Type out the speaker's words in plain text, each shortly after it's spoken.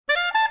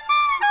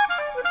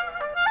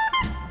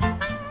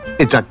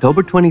It's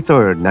October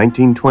 23rd,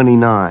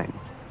 1929,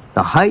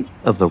 the height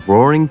of the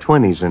Roaring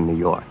Twenties in New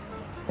York,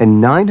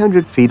 and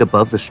 900 feet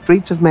above the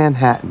streets of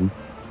Manhattan,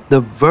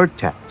 the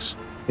Vertex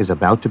is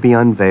about to be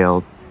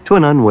unveiled to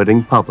an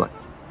unwitting public.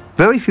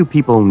 Very few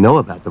people know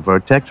about the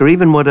Vertex or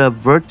even what a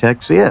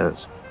Vertex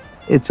is.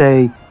 It's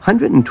a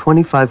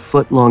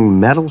 125-foot-long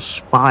metal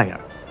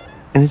spire,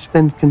 and it's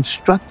been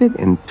constructed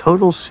in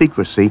total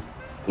secrecy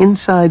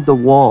inside the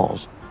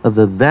walls of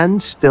the then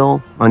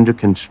still under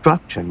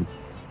construction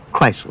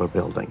Chrysler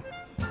Building.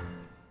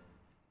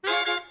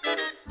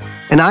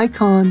 An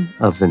icon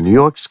of the New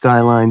York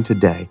skyline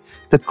today,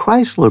 the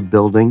Chrysler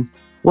Building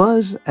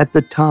was, at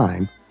the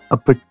time, a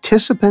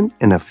participant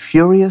in a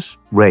furious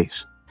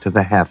race to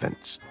the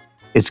heavens.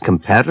 Its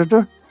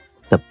competitor,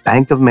 the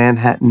Bank of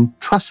Manhattan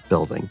Trust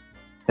Building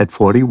at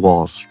 40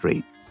 Wall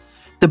Street.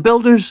 The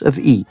builders of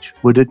each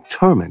were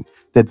determined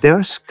that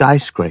their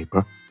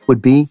skyscraper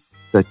would be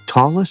the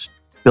tallest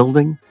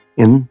building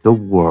in the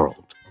world.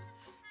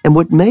 And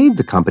what made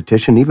the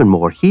competition even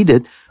more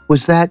heated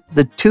was that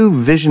the two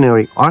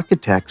visionary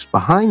architects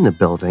behind the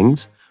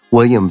buildings,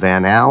 William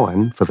Van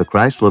Allen for the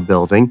Chrysler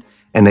Building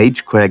and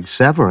H. Craig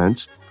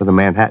Severance for the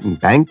Manhattan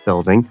Bank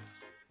Building,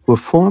 were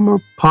former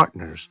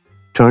partners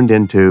turned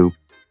into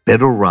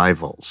bitter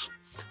rivals.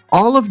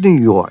 All of New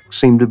York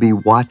seemed to be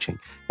watching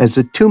as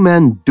the two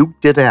men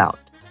duked it out,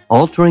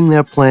 altering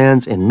their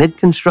plans in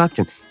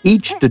mid-construction,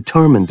 each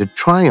determined to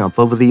triumph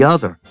over the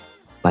other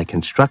by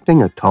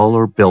constructing a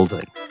taller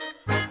building.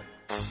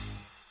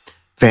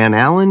 Van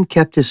Allen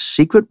kept his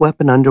secret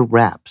weapon under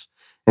wraps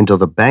until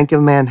the Bank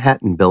of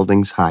Manhattan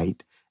Building's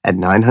height, at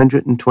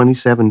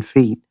 927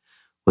 feet,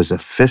 was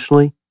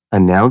officially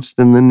announced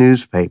in the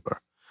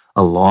newspaper,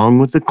 along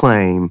with the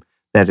claim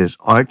that his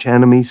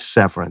archenemy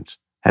Severance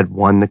had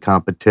won the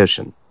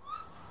competition.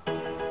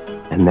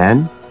 And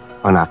then,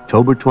 on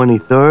October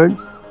 23rd,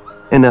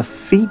 in a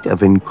feat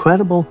of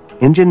incredible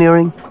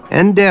engineering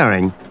and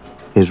daring,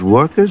 his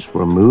workers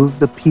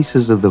removed the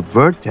pieces of the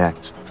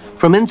Vertex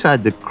from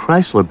inside the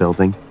Chrysler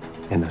Building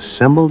and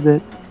assembled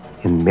it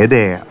in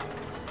midair.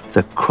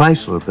 The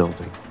Chrysler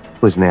Building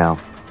was now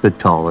the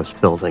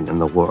tallest building in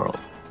the world.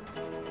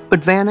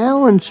 But Van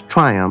Allen's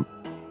triumph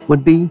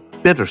would be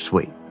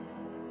bittersweet.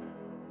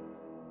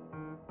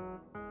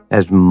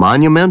 As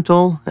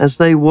monumental as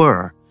they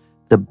were,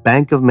 the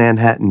Bank of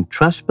Manhattan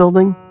Trust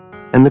Building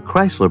and the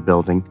Chrysler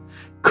Building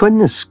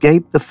couldn't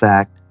escape the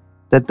fact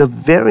that the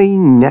very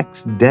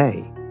next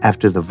day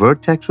after the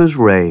Vertex was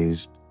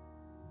raised,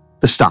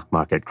 the stock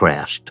market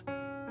crashed.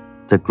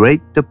 The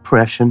Great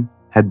Depression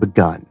had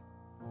begun.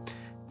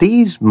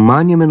 These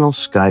monumental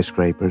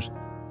skyscrapers,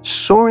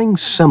 soaring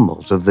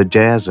symbols of the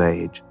Jazz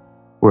Age,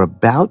 were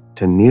about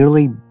to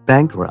nearly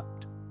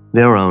bankrupt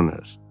their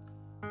owners.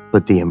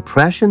 But the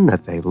impression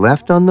that they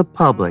left on the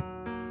public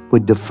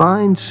would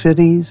define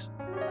cities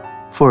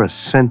for a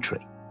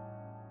century.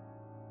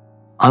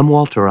 I'm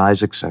Walter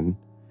Isaacson,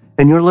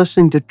 and you're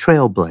listening to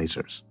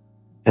Trailblazers,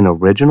 an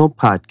original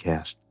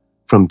podcast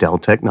from Dell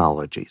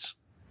Technologies.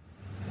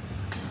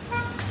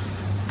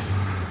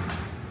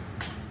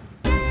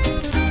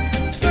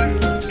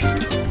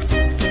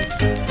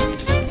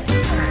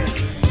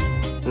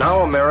 Now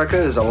America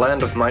is a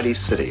land of mighty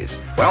cities.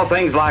 Well,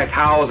 things like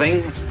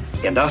housing,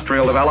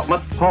 industrial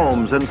development,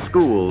 homes and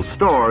schools,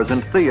 stores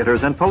and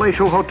theaters and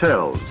palatial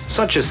hotels.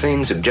 Such a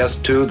scene suggests,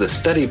 too, the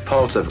steady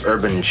pulse of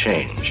urban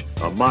change.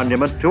 A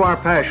monument to our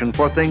passion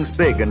for things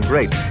big and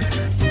great.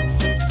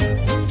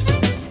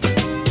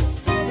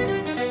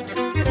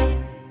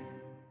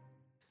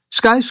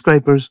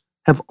 Skyscrapers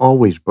have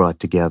always brought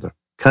together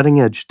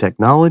cutting-edge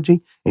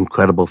technology,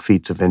 incredible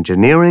feats of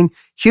engineering,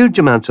 huge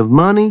amounts of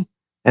money,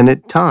 and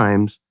at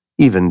times,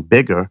 even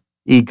bigger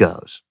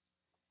egos.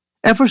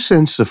 Ever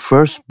since the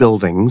first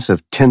buildings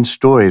of 10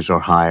 stories or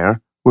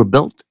higher were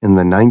built in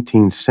the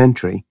 19th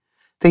century,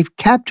 they've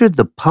captured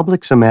the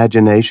public's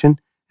imagination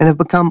and have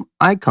become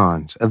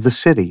icons of the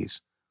cities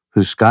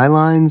whose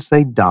skylines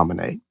they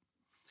dominate.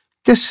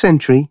 This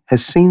century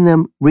has seen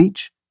them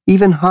reach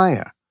even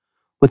higher,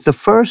 with the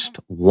first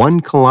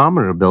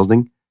 1-kilometer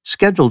building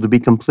scheduled to be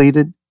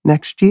completed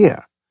next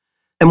year.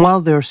 And while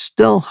there are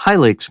still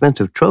highly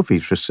expensive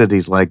trophies for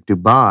cities like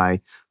Dubai,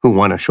 who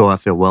want to show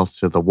off their wealth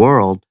to the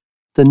world,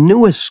 the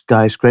newest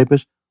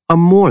skyscrapers are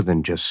more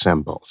than just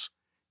symbols.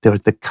 They're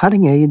at the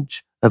cutting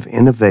edge of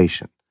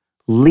innovation,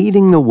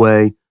 leading the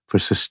way for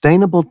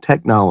sustainable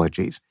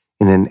technologies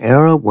in an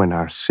era when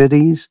our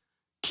cities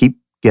keep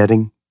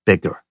getting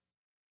bigger.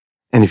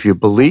 And if you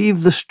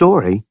believe the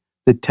story,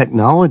 the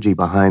technology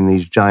behind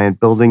these giant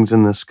buildings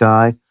in the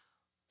sky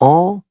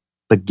all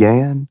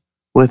began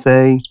with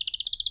a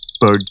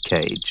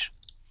birdcage.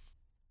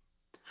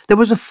 There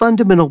was a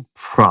fundamental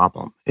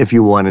problem if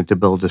you wanted to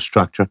build a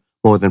structure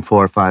more than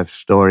 4 or 5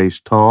 stories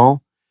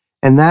tall,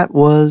 and that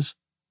was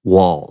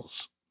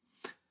walls.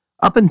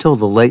 Up until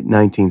the late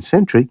 19th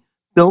century,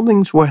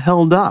 buildings were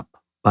held up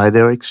by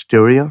their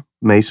exterior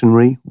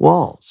masonry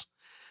walls.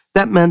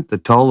 That meant the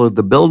taller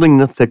the building,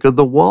 the thicker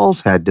the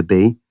walls had to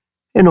be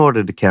in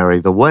order to carry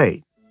the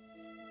weight.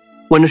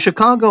 When a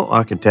Chicago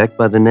architect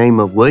by the name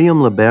of William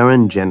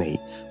LeBaron Jenney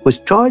was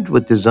charged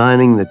with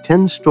designing the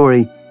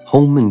 10-story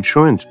Home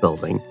Insurance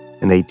Building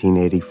in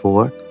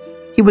 1884,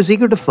 he was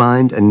eager to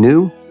find a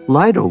new,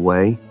 lighter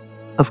way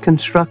of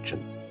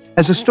construction.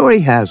 As the story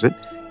has it,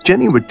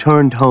 Jenney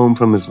returned home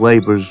from his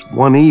labors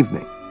one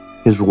evening.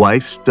 His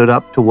wife stood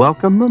up to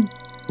welcome him,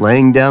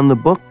 laying down the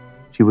book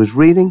she was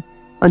reading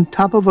on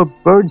top of a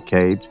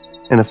birdcage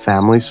in a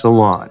family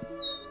salon.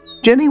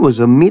 Jenney was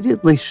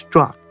immediately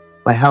struck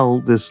by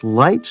how this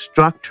light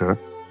structure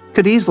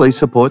could easily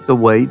support the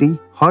weighty,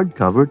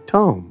 hardcover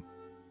tome.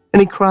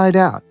 And he cried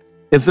out,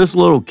 "If this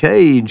little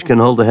cage can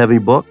hold a heavy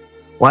book,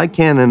 why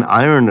can't an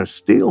iron or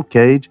steel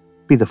cage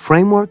be the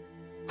framework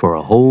for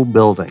a whole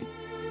building?"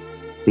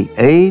 The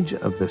age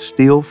of the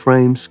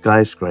steel-frame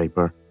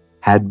skyscraper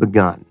had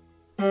begun.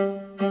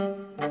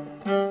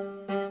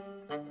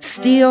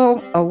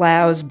 Steel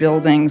allows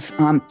buildings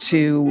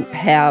to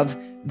have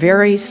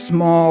very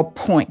small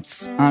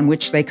points on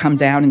which they come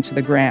down into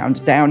the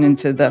ground, down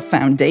into the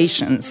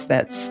foundations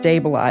that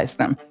stabilize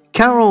them.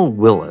 Carol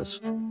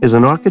Willis is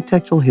an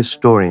architectural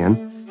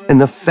historian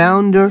and the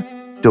founder,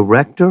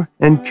 director,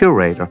 and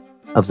curator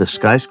of the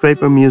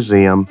Skyscraper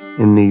Museum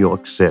in New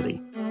York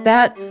City.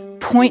 That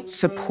point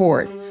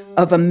support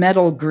of a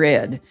metal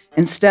grid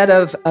instead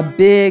of a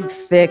big,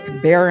 thick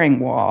bearing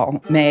wall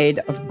made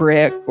of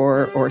brick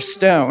or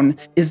stone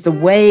is the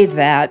way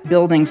that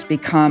buildings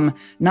become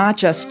not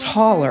just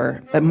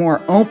taller, but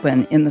more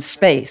open in the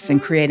space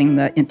and creating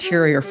the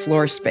interior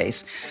floor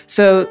space.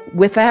 So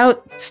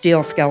without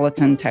steel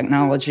skeleton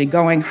technology,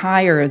 going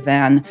higher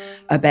than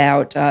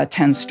about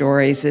 10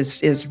 stories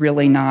is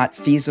really not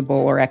feasible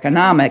or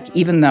economic,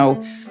 even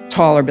though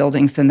taller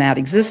buildings than that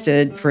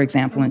existed. For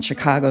example, in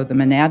Chicago, the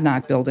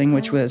Monadnock building,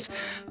 which was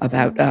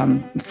about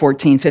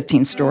 14,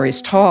 15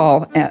 stories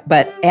tall,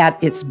 but at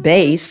its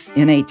base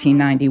in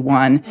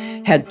 1891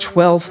 had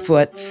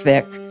 12-foot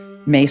thick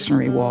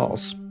masonry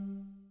walls.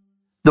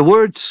 The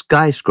word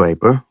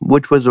skyscraper,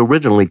 which was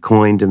originally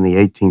coined in the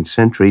 18th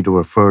century to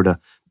refer to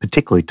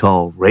particularly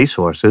tall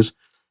racehorses,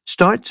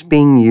 starts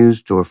being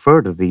used to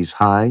refer to these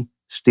high,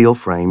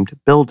 steel-framed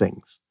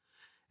buildings.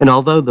 And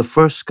although the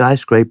first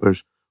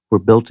skyscrapers were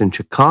built in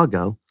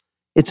Chicago,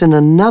 it's in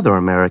another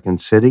American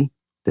city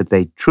that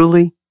they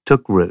truly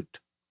took root.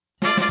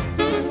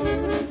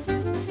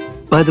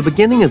 By the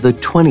beginning of the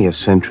 20th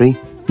century,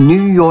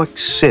 New York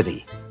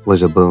City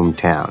was a boom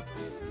town,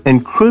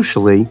 and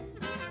crucially,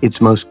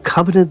 its most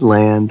coveted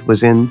land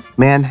was in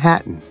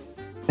Manhattan,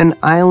 an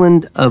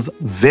island of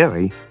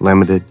very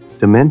limited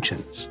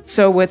dimensions.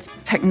 So with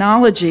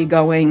technology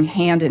going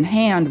hand in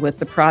hand with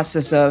the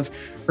process of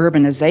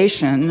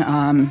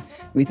urbanization,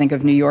 we think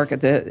of New York at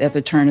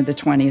the turn of the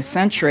 20th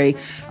century,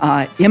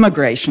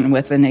 immigration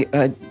with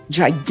a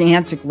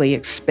gigantically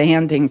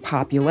expanding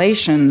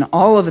population,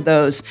 all of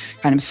those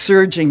kind of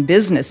surging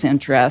business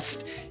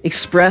interests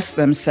express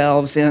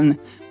themselves in,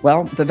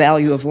 well, the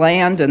value of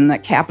land and the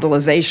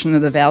capitalization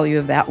of the value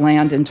of that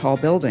land in tall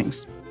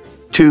buildings.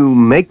 To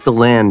make the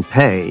land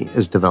pay,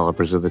 as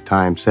developers of the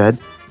time said,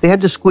 they had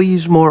to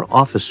squeeze more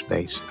office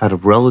space out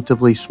of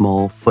relatively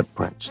small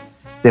footprints.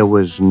 There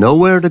was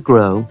nowhere to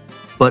grow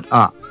but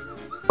up.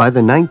 By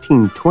the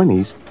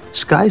 1920s,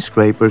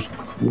 skyscrapers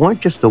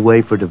weren't just a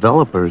way for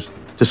developers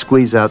to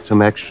squeeze out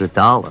some extra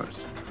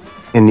dollars.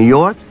 In New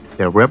York,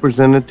 they're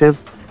representative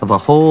of a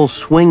whole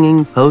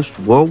swinging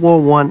post-World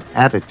War I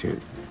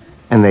attitude,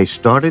 and they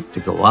started to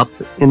go up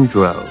in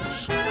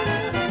droves.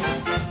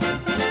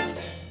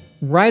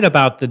 Right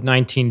about the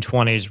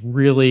 1920s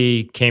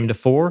really came to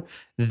fore.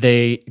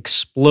 They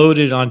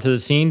exploded onto the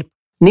scene.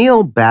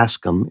 Neil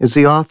Bascom is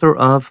the author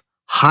of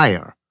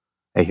Higher,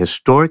 a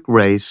historic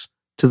race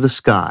to the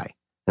sky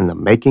and the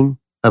making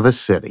of a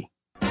city.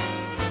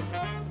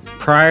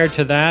 Prior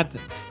to that,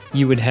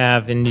 you would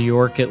have in New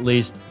York at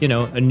least,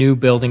 a new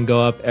building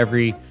go up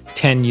every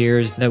 10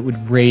 years that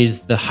would raise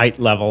the height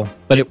level.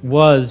 But it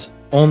was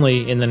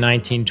only in the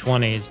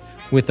 1920s,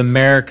 with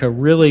America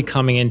really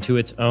coming into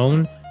its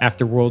own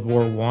after World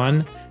War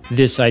I,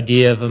 this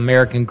idea of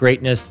American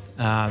greatness,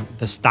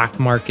 the stock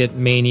market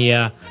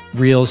mania,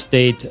 real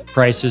estate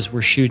prices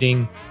were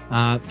shooting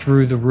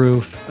through the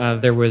roof.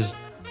 There was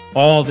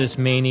all this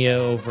mania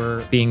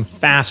over being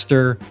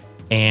faster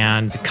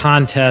and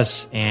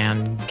contests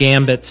and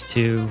gambits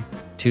to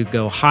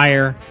go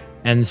higher.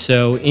 And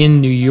so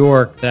in New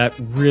York, that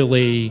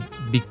really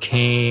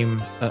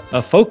became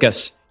a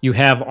focus. You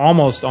have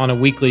almost on a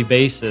weekly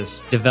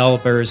basis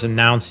developers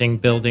announcing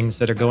buildings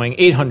that are going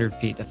 800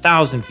 feet,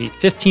 1,000 feet,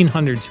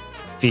 1,500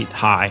 feet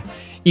high,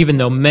 even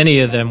though many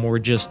of them were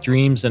just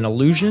dreams and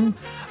illusion.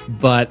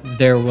 But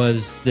there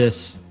was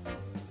this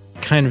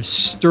kind of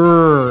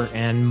stir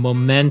and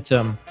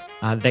momentum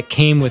that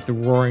came with the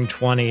Roaring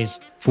 '20s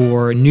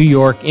for New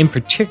York in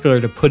particular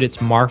to put its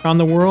mark on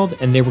the world,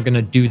 and they were going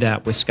to do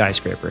that with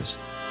skyscrapers.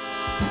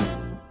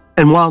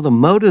 And while the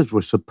motives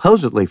were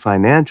supposedly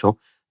financial,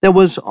 there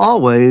was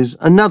always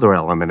another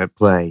element at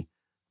play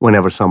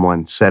whenever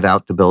someone set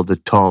out to build the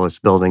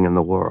tallest building in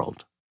the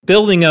world.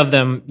 Building of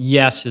them,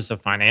 yes, is a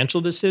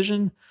financial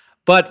decision,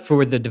 But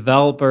for the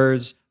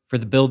developers, for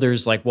the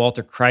builders like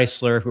Walter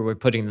Chrysler, who were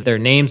putting their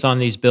names on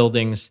these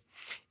buildings,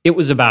 it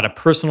was about a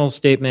personal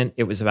statement.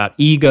 It was about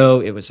ego.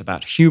 It was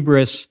about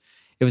hubris.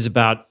 It was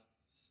about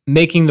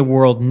making the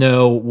world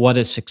know what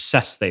a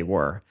success they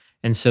were.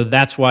 And so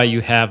that's why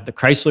you have the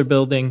Chrysler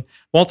Building.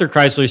 Walter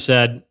Chrysler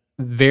said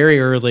very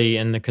early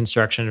in the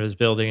construction of his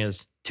building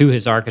is to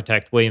his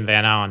architect, William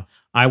Van Allen,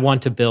 I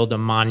want to build a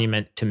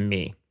monument to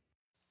me.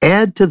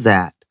 Add to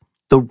that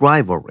the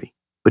rivalry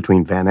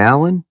between Van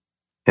Allen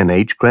and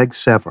H. Gregg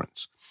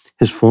Severance,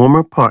 his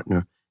former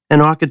partner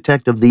and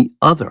architect of the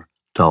other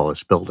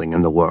tallest building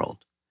in the world.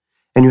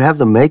 And you have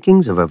the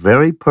makings of a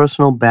very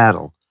personal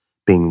battle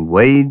being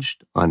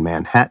waged on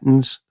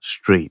Manhattan's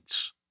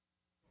streets.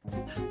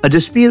 A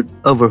dispute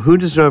over who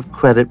deserved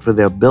credit for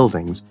their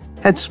buildings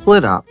had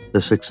split up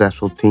the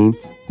successful team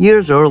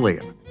years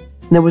earlier,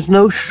 and there was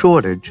no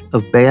shortage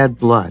of bad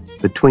blood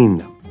between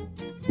them.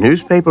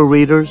 Newspaper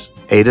readers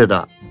ate it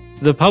up.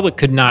 The public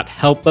could not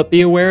help but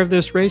be aware of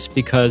this race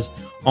because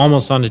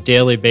almost on a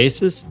daily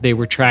basis, they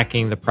were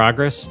tracking the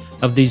progress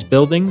of these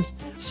buildings.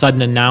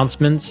 Sudden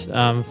announcements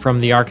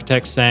from the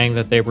architects saying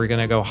that they were going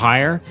to go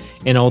higher,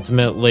 and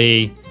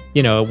ultimately,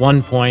 at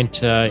one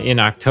point in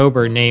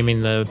October, naming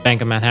the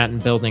Bank of Manhattan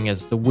building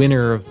as the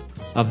winner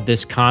of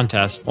this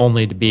contest,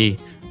 only to be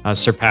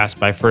surpassed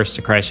by first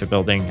the Chrysler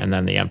Building and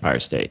then the Empire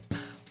State.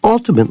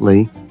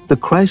 Ultimately, the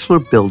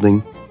Chrysler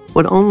Building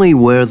would only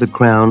wear the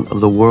crown of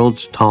the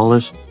world's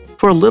tallest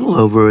for a little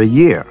over a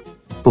year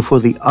before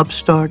the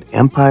upstart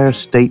Empire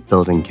State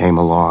Building came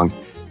along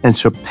and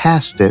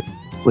surpassed it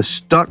with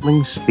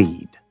startling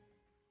speed.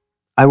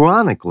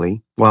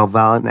 Ironically, while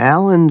Van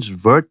Allen's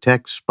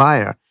Vertex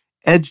Spire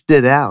edged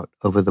it out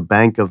over the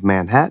Bank of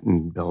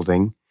Manhattan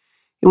building,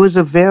 it was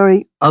a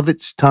very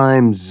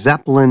of-its-time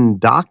Zeppelin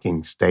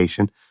docking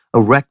station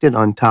erected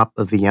on top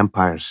of the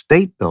Empire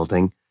State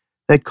Building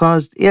that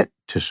caused it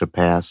to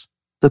surpass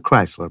the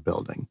Chrysler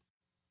Building.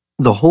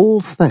 The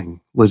whole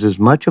thing was as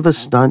much of a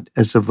stunt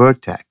as the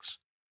Vertex,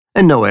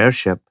 and no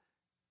airship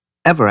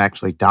ever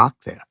actually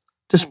docked there,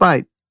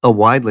 despite a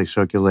widely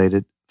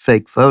circulated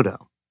fake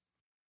photo.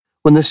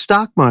 When the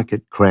stock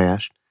market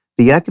crashed,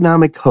 the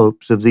economic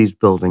hopes of these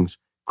buildings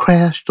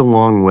crashed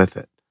along with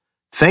it.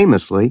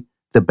 Famously,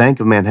 the Bank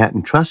of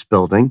Manhattan Trust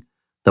Building,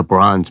 the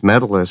bronze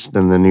medalist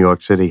in the New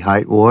York City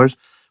Height Wars,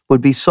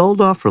 would be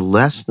sold off for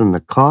less than the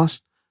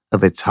cost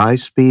of its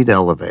high-speed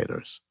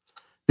elevators.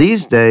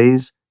 These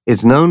days,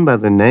 it's known by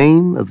the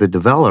name of the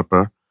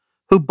developer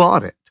who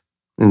bought it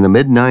in the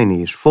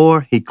mid-90s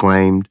for, he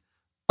claimed,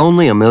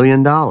 only $1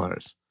 million.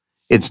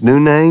 Its new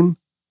name,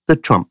 the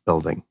Trump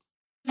Building.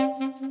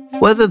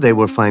 Whether they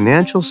were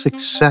financial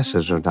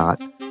successes or not,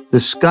 the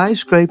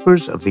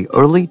skyscrapers of the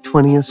early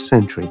 20th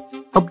century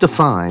helped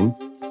define,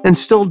 and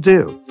still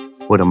do,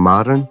 what a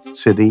modern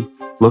city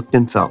looked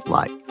and felt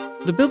like.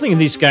 The building of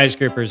these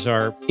skyscrapers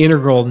are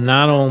integral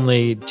not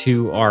only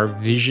to our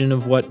vision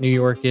of what New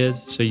York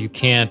is, so you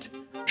can't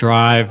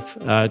drive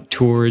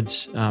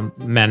towards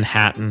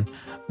Manhattan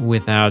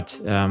without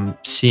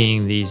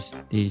seeing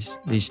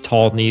these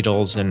tall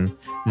needles, and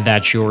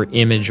that's your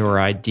image or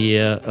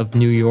idea of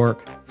New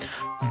York.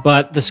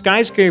 But the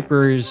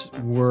skyscrapers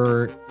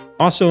were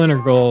also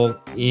integral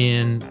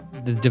in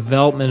the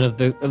development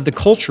of the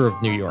culture of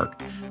New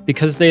York,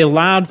 because they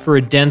allowed for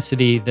a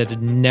density that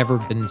had never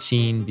been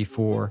seen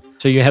before.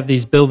 So you have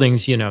these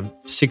buildings,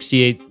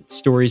 68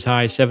 stories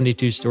high,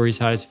 72 stories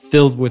high,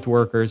 filled with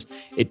workers.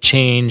 It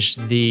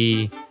changed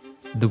the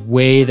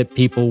way that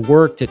people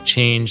worked. It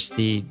changed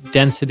the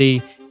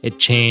density. It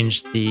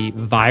changed the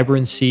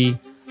vibrancy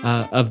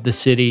of the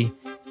city.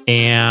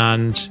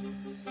 And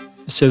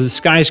so the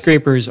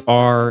skyscrapers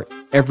are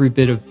every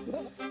bit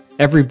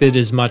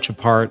as much a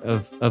part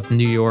of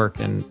New York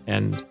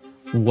and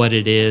what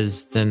it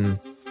is than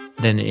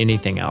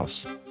anything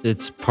else.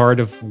 It's part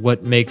of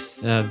what makes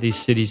these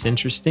cities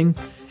interesting,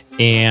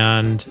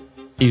 and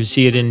you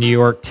see it in New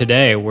York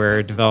today,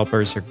 where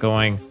developers are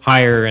going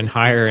higher and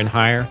higher and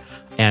higher,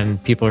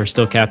 and people are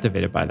still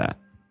captivated by that.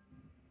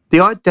 The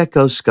Art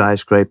Deco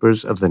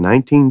skyscrapers of the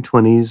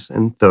 1920s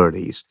and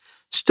 30s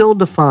still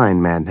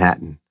define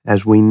Manhattan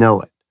as we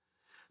know it.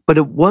 But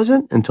it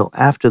wasn't until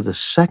after the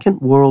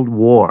Second World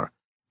War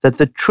that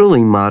the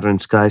truly modern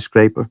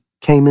skyscraper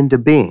came into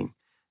being,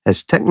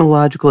 as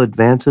technological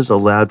advances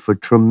allowed for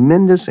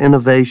tremendous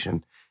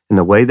innovation in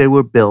the way they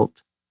were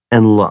built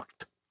and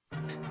looked.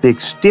 The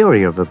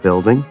exterior of a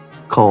building,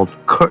 called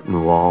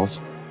curtain walls,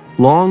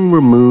 long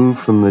removed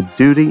from the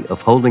duty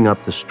of holding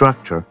up the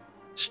structure,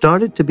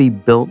 started to be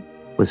built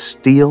with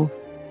steel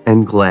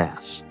and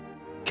glass.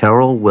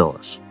 Carol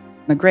Willis.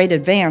 The great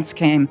advance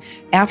came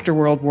after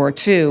World War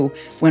II,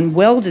 when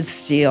welded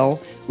steel,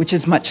 which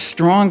is much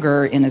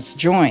stronger in its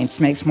joints,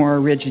 makes more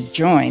rigid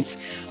joints,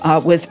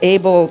 was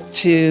able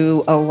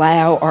to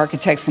allow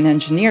architects and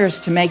engineers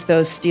to make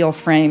those steel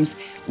frames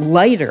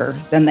lighter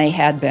than they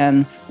had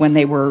been when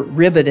they were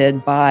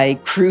riveted by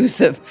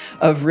crews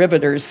of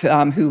riveters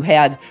who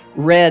had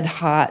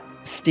red-hot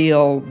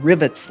steel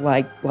rivets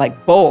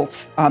like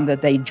bolts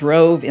that they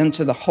drove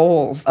into the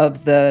holes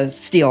of the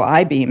steel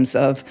I-beams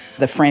of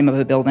the frame of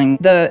a building.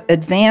 The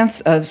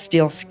advance of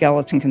steel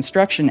skeleton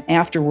construction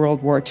after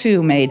World War II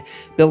made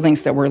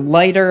buildings that were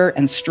lighter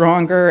and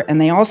stronger, and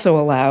they also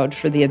allowed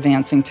for the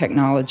advancing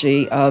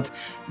technology of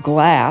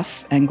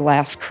glass and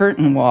glass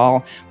curtain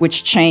wall,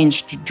 which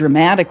changed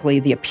dramatically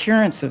the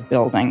appearance of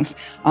buildings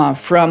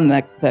from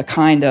the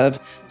kind of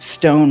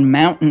stone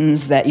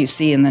mountains that you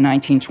see in the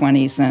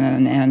 1920s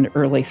and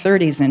early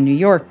 30s in New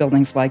York,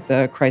 buildings like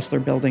the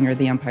Chrysler Building or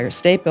the Empire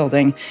State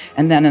Building.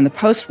 And then in the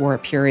post-war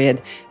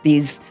period,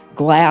 these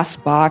glass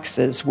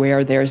boxes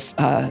where there's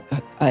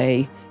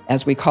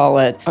as we call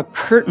it, a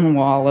curtain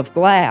wall of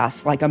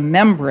glass, like a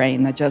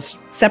membrane that just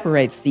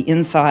separates the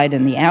inside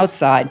and the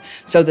outside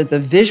so that the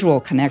visual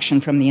connection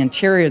from the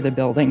interior of the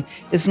building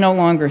is no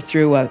longer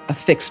through a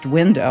fixed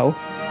window.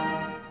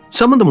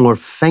 Some of the more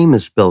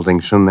famous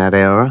buildings from that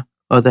era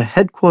are the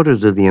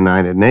headquarters of the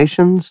United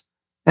Nations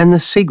and the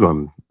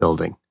Seagram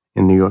Building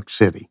in New York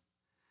City.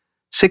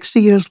 60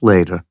 years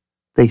later,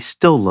 they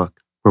still look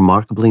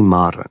remarkably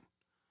modern.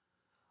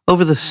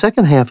 Over the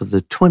second half of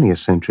the 20th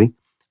century,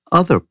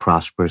 other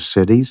prosperous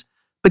cities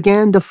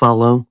began to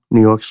follow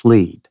New York's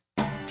lead.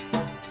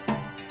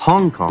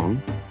 Hong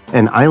Kong,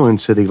 an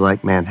island city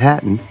like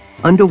Manhattan,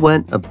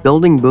 underwent a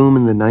building boom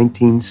in the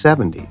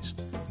 1970s,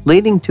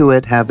 leading to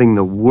it having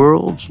the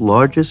world's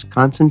largest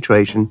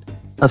concentration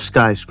of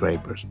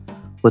skyscrapers,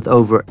 with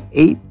over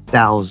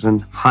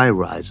 8,000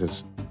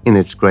 high-rises in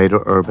its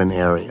greater urban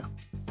area.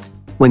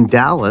 When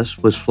Dallas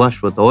was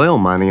flush with oil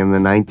money in the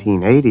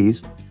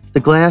 1980s, the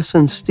glass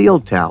and steel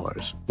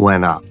towers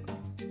went up.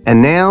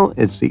 And now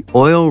it's the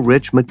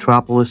oil-rich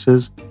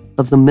metropolises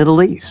of the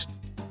Middle East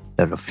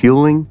that are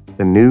fueling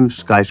the new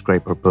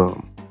skyscraper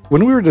boom.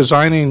 When we were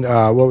designing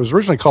what was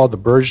originally called the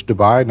Burj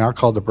Dubai, now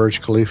called the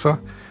Burj Khalifa,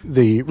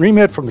 the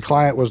remit from the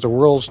client was the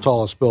world's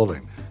tallest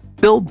building.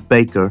 Bill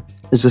Baker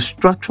is a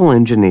structural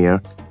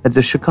engineer at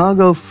the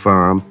Chicago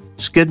firm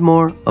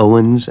Skidmore,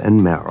 Owens &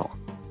 Merrill.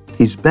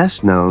 He's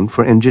best known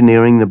for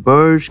engineering the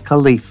Burj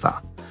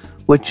Khalifa,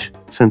 which,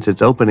 since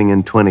its opening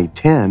in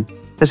 2010,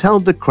 has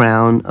held the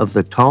crown of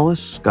the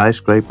tallest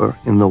skyscraper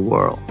in the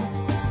world.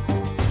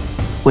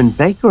 When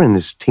Baker and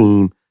his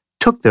team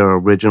took their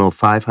original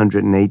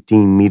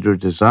 518-meter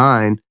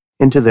design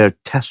into their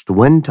test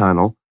wind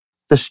tunnel,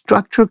 the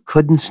structure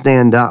couldn't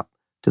stand up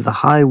to the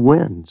high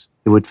winds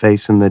it would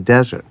face in the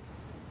desert.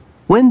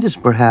 Wind is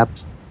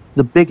perhaps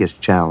the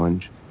biggest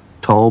challenge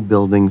tall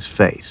buildings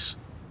face.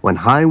 When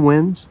high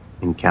winds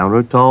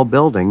encounter tall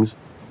buildings,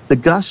 the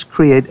gusts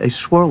create a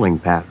swirling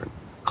pattern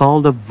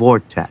called a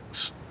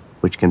vortex,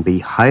 which can be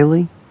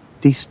highly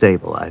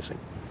destabilizing.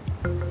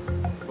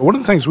 One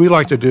of the things we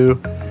like to do,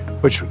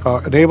 which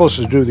enables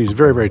us to do these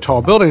very, very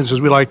tall buildings,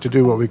 is we like to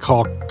do what we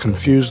call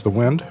confuse the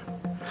wind.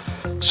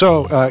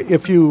 So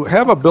if you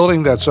have a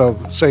building that's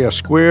of, say, a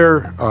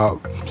square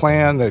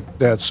plan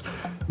that's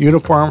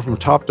uniform from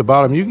top to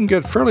bottom, you can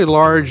get fairly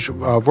large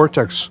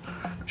vortex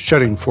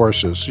shedding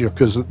forces,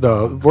 because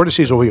the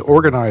vortices will be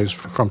organized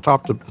from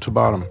top to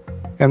bottom.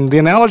 And the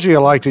analogy I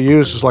like to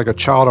use is like a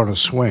child on a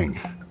swing.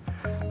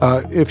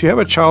 If you have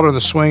a child on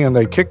the swing and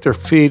they kick their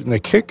feet and they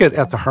kick it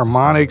at the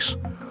harmonics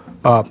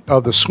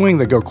of the swing,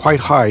 they go quite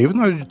high, even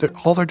though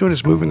all they're doing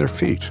is moving their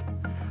feet.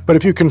 But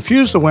if you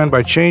confuse the wind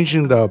by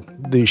changing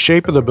the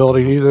shape of the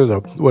building, either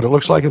what it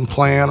looks like in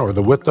plan or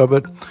the width of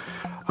it,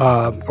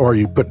 or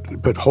you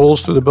put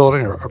holes through the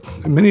building, or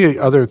many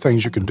other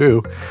things you can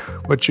do,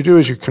 what you do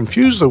is you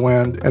confuse the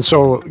wind. And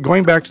so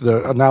going back to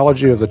the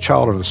analogy of the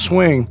child on the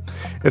swing,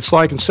 it's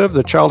like instead of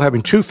the child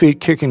having 2 feet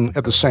kicking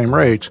at the same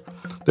rate,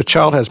 the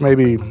child has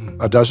maybe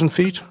a dozen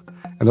feet,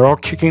 and they're all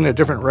kicking at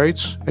different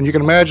rates. And you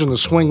can imagine the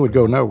swing would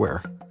go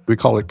nowhere. We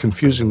call it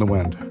confusing the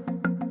wind.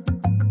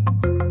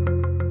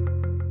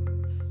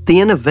 The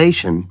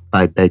innovation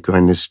by Baker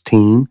and his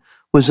team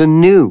was a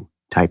new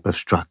type of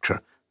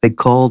structure they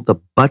called the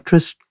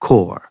buttressed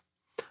core.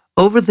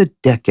 Over the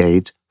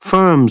decades,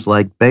 firms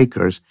like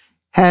Baker's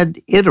had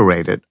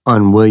iterated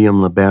on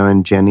William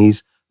LeBaron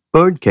Jennings'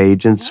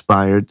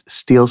 birdcage-inspired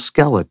steel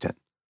skeleton.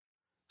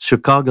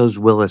 Chicago's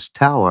Willis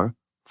Tower,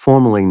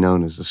 formerly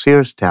known as the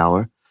Sears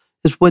Tower,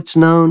 is what's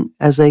known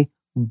as a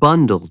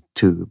bundled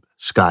tube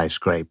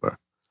skyscraper.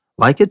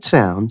 Like it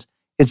sounds,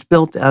 it's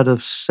built out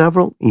of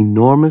several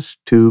enormous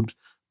tubes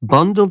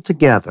bundled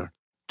together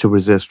to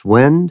resist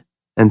wind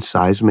and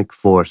seismic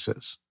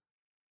forces.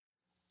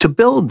 To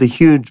build the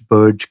huge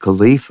Burj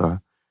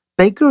Khalifa,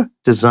 Baker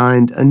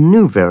designed a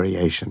new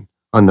variation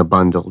on the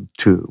bundled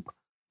tube,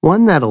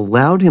 one that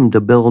allowed him to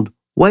build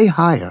way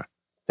higher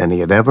than he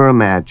had ever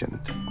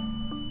imagined.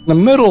 The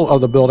middle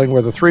of the building,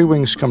 where the 3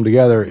 wings come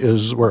together,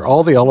 is where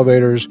all the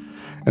elevators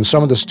and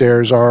some of the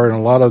stairs are, and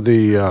a lot of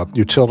the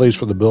utilities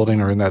for the building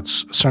are in that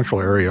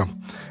central area.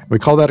 We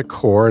call that a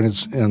core, and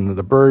it's in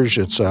the Burj,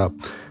 it's a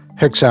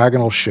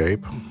hexagonal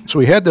shape. So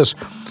we had this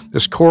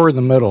core in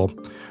the middle,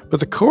 but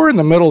the core in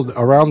the middle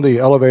around the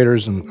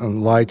elevators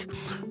and like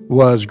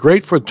was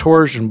great for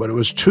torsion, but it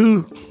was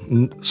too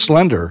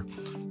slender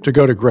to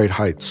go to great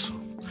heights.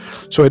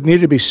 So it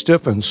needed to be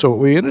stiffened. So what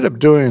we ended up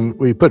doing,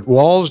 we put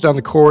walls down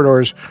the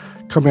corridors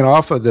coming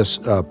off of this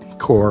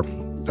core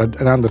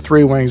and on the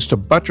three wings to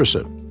buttress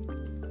it,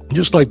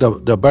 just like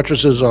the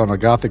buttresses on a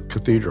Gothic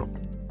cathedral.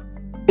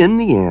 In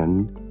the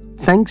end,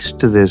 thanks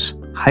to this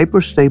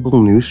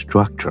hyperstable new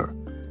structure,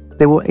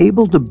 they were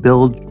able to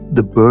build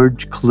the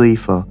Burj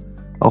Khalifa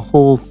a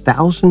whole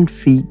 1,000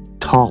 feet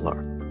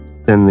taller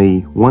than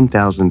the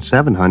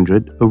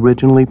 1,700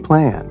 originally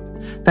planned.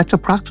 That's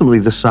approximately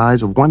the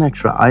size of one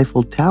extra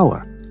Eiffel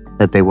Tower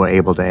that they were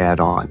able to add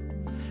on.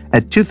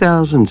 At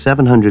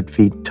 2,700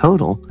 feet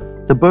total,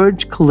 the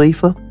Burj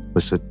Khalifa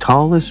was the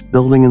tallest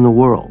building in the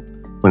world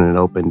when it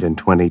opened in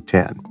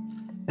 2010.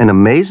 And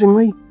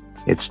amazingly,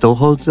 it still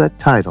holds that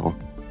title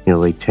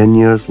nearly 10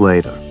 years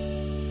later.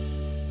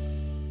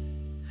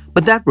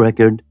 But that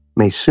record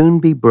may soon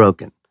be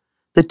broken.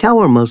 The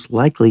tower most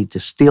likely to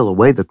steal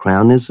away the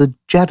crown is the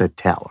Jeddah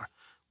Tower,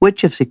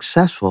 which, if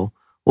successful,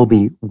 will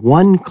be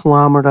 1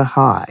 kilometer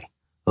high,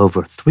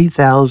 over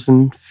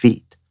 3,000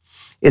 feet.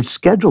 It's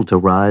scheduled to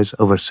rise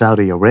over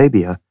Saudi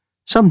Arabia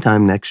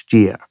sometime next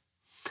year.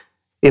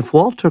 If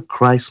Walter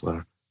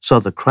Chrysler saw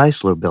the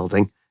Chrysler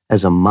Building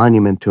as a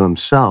monument to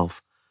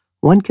himself,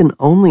 one can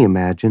only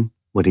imagine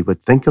what he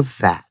would think of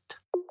that.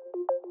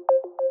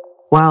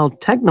 While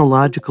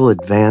technological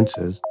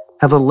advances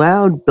have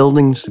allowed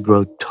buildings to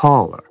grow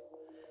taller,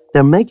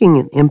 they're making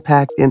an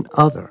impact in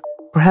other,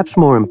 perhaps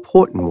more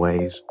important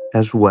ways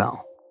as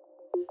well.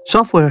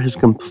 Software has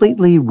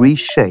completely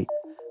reshaped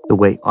the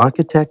way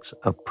architects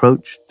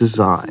approach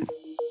design.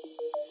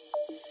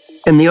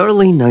 In the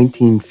early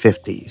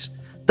 1950s,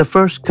 the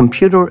first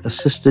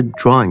computer-assisted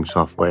drawing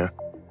software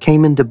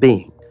came into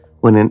being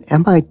when an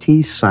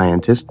MIT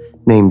scientist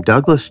named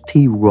Douglas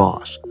T.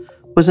 Ross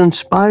was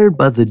inspired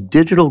by the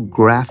digital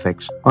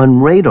graphics on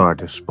radar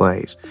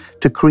displays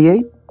to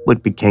create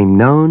what became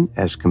known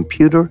as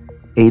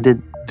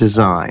computer-aided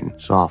design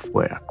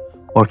software,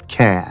 or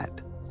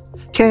CAD.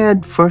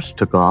 CAD first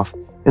took off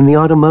in the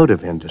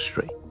automotive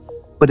industry,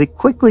 but it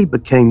quickly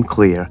became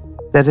clear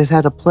that it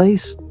had a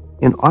place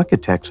in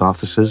architects'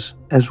 offices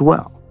as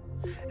well.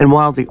 And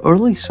while the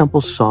early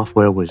simple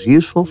software was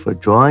useful for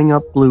drawing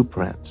up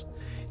blueprints,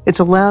 it's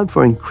allowed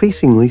for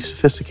increasingly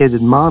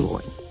sophisticated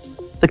modeling,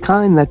 the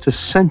kind that's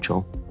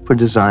essential for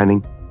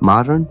designing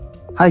modern,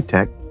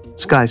 high-tech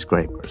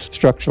skyscrapers.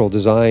 Structural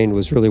design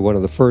was really one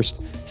of the first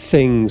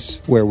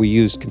things where we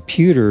used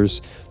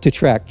computers to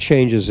track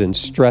changes in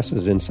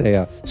stresses in, say,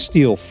 a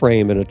steel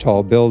frame in a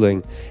tall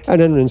building.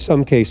 And then in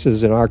some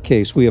cases, in our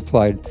case, we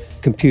applied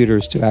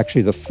computers to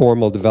actually the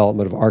formal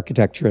development of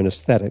architecture and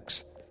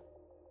aesthetics.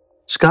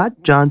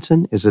 Scott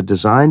Johnson is a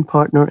design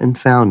partner and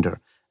founder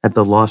at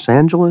the Los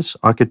Angeles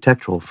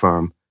architectural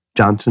firm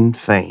Johnson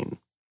Fain.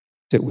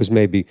 It was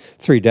maybe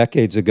 3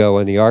 decades ago,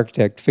 and the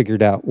architect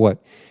figured out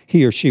what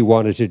he or she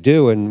wanted to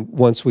do. And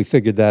once we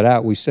figured that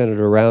out, we sent it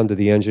around to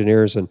the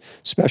engineers and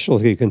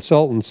specialty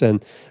consultants,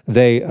 and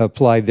they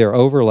applied their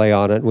overlay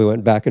on it. And we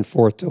went back and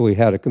forth till we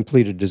had a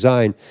completed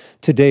design.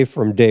 Today,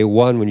 from day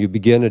one, when you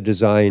begin a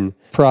design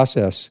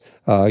process,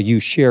 you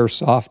share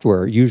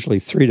software, usually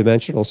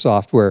 3-dimensional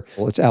software.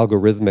 Well, it's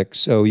algorithmic,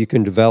 so you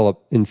can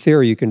develop, in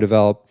theory, you can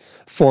develop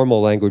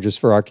formal languages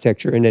for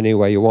architecture in any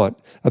way you want.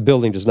 A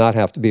building does not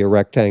have to be a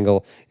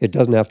rectangle. It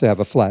doesn't have to have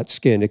a flat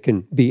skin. It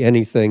can be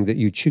anything that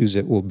you choose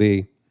it will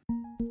be.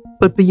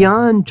 But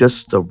beyond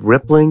just the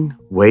rippling,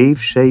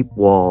 wave-shaped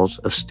walls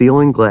of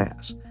steel and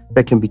glass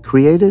that can be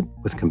created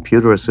with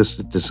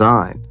computer-assisted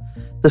design,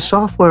 the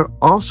software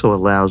also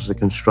allows the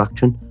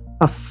construction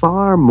of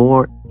far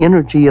more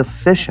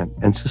energy-efficient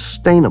and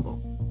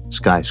sustainable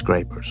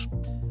skyscrapers.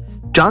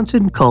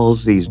 Johnson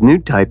calls these new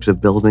types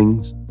of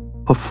buildings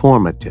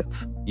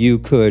performative. You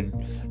could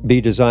be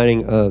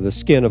designing the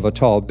skin of a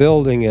tall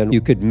building, and you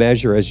could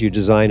measure as you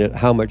design it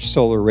how much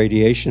solar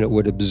radiation it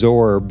would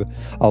absorb,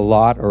 a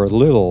lot or a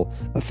little,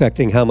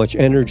 affecting how much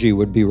energy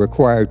would be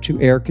required to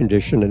air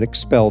condition and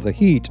expel the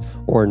heat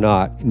or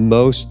not.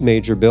 Most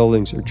major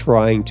buildings are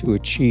trying to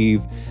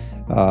achieve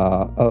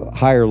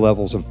higher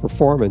levels of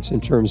performance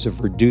in terms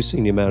of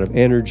reducing the amount of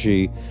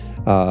energy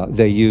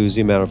they use,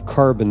 the amount of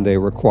carbon they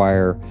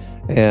require.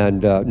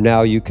 And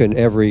now you can,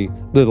 every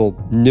little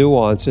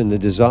nuance in the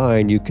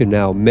design, you can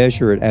now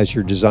measure it as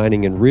you're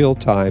designing in real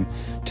time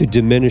to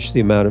diminish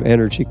the amount of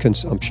energy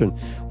consumption,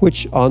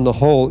 which on the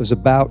whole is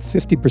about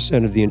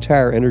 50% of the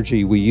entire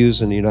energy we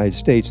use in the United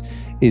States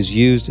is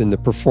used in the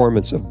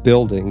performance of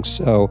buildings.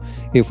 So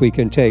if we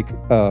can take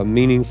a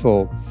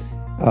meaningful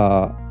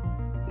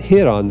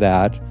hit on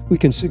that, we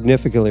can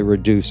significantly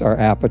reduce our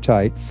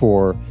appetite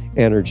for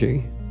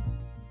energy.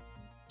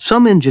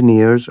 Some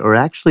engineers are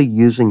actually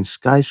using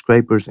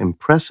skyscrapers'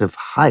 impressive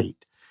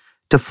height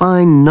to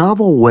find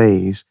novel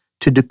ways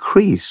to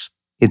decrease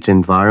its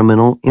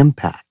environmental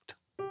impact.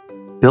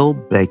 Bill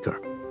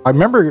Baker. I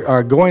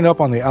remember going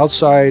up on the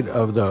outside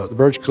of the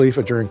Burj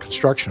Khalifa during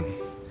construction.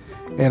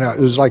 And it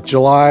was like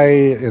July,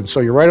 and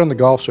so you're right on the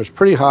Gulf, so it's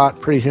pretty hot,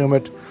 pretty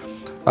humid.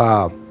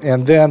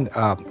 And then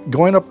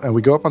going up, and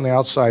we go up on the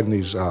outside in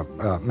these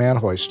man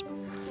hoists.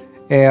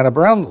 And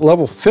around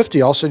level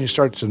 50, all of a sudden you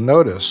started to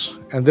notice.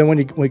 And then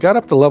when we got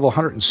up to level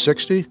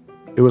 160,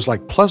 it was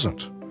like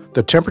pleasant.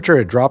 The temperature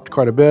had dropped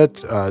quite a bit.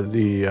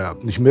 The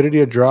humidity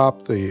had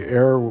dropped. The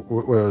air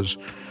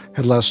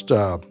had less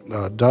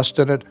dust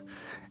in it.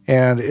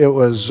 And it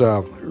was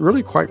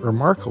really quite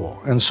remarkable.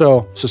 And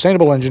so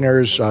sustainable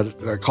engineers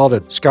called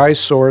it sky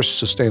source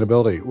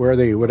sustainability, where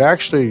they would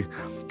actually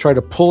try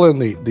to pull in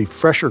the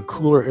fresher,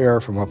 cooler air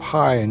from up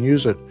high and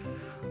use it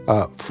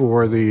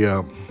for the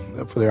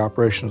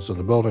operations of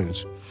the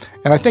buildings.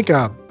 And I think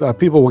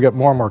people will get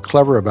more and more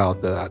clever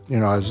about that.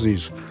 As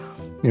these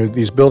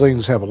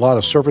buildings have a lot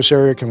of surface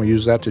area, can we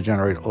use that to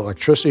generate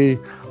electricity?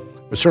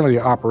 But certainly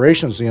the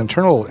operations, the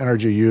internal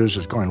energy used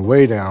is going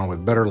way down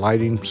with better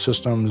lighting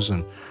systems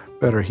and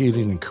better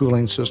heating and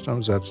cooling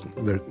systems.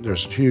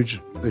 There's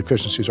huge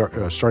efficiencies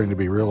are starting to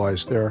be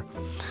realized there.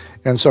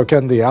 And so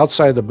can the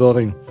outside of the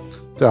building,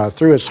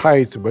 through its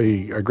height,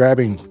 be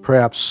grabbing,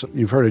 perhaps,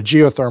 you've heard of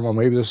geothermal,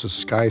 maybe this is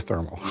sky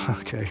thermal,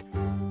 okay.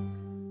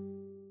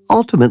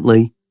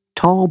 Ultimately,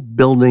 tall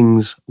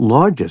buildings'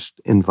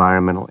 largest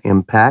environmental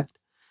impact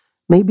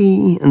may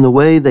be in the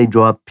way they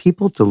draw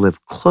people to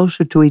live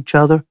closer to each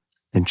other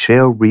and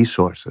share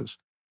resources.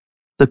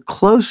 The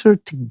closer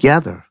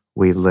together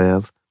we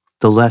live,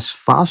 the less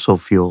fossil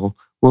fuel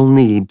we'll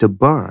need to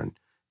burn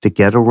to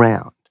get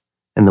around,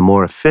 and the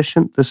more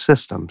efficient the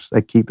systems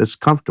that keep us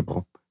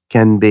comfortable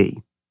can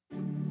be.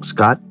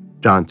 Scott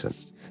Johnson.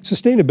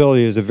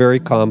 Sustainability is a very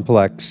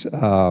complex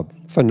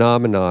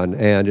phenomenon,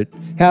 and it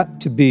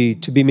had to be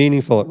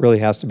meaningful, it really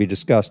has to be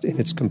discussed in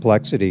its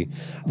complexity.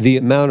 The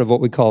amount of what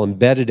we call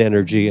embedded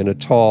energy in a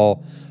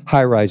tall,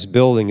 high-rise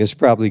building is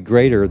probably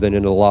greater than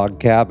in a log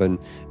cabin,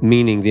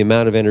 meaning the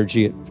amount of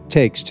energy it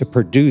takes to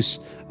produce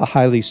a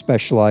highly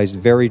specialized,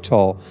 very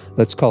tall,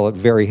 let's call it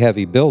very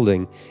heavy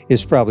building,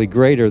 is probably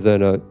greater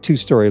than a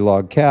two-story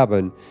log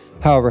cabin.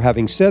 However,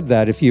 having said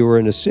that, if you were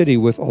in a city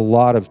with a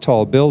lot of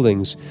tall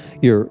buildings,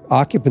 your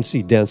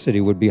occupancy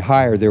density would be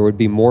higher. There would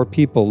be more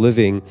people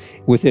living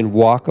within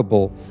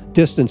walkable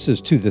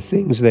distances to the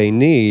things they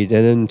need.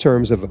 And in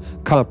terms of a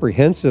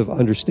comprehensive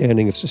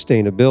understanding of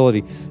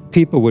sustainability,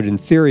 people would in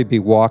theory be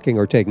walking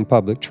or taking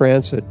public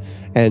transit.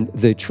 And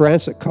the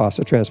transit costs,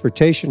 the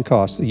transportation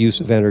costs, the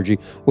use of energy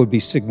would be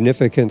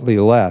significantly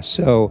less.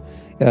 So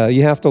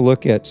you have to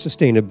look at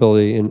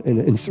sustainability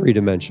in three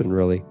dimensions,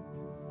 really.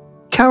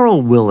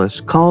 Carol Willis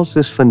calls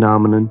this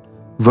phenomenon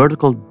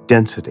vertical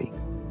density,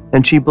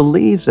 and she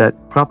believes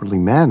that, properly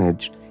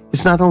managed,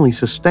 it's not only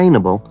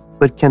sustainable,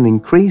 but can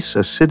increase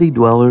a city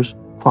dweller's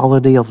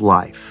quality of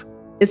life.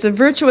 It's a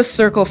virtuous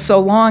circle so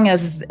long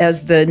as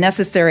the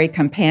necessary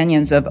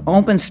companions of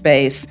open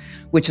space,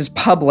 which is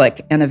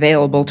public and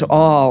available to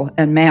all,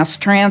 and mass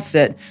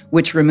transit,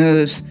 which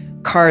removes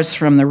cars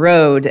from the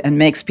road and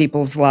makes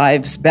people's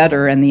lives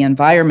better and the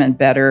environment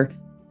better.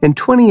 In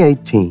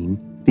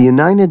 2018, the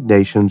United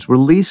Nations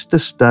released a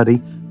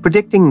study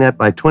predicting that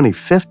by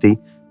 2050,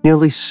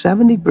 nearly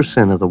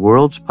 70% of the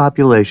world's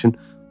population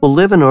will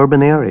live in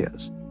urban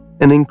areas,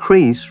 an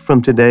increase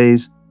from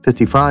today's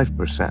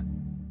 55%.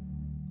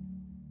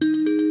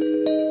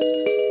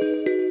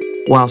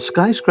 While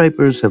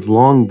skyscrapers have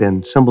long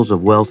been symbols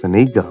of wealth and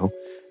ego,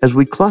 as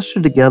we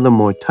cluster together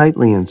more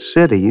tightly in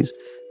cities,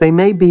 they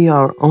may be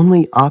our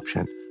only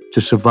option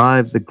to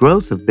survive the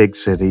growth of big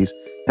cities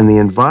and the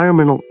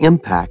environmental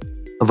impact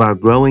of our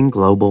growing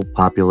global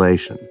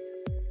population.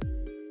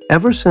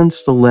 Ever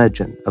since the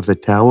legend of the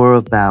Tower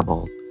of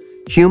Babel,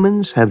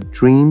 humans have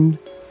dreamed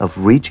of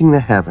reaching the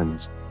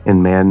heavens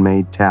in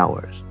man-made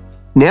towers.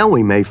 Now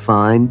we may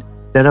find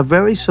that our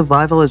very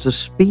survival as a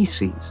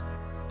species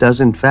does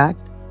in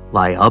fact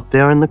lie up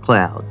there in the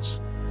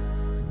clouds.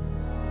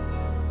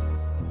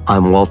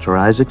 I'm Walter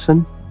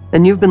Isaacson,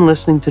 and you've been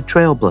listening to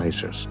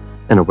Trailblazers,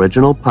 an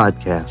original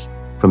podcast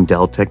from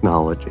Dell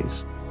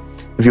Technologies.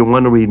 If you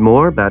want to read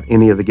more about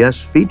any of the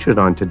guests featured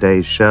on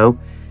today's show,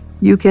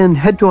 you can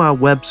head to our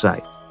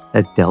website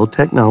at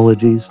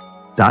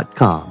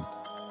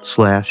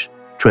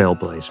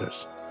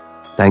delltechnologies.com/trailblazers.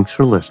 Thanks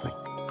for listening.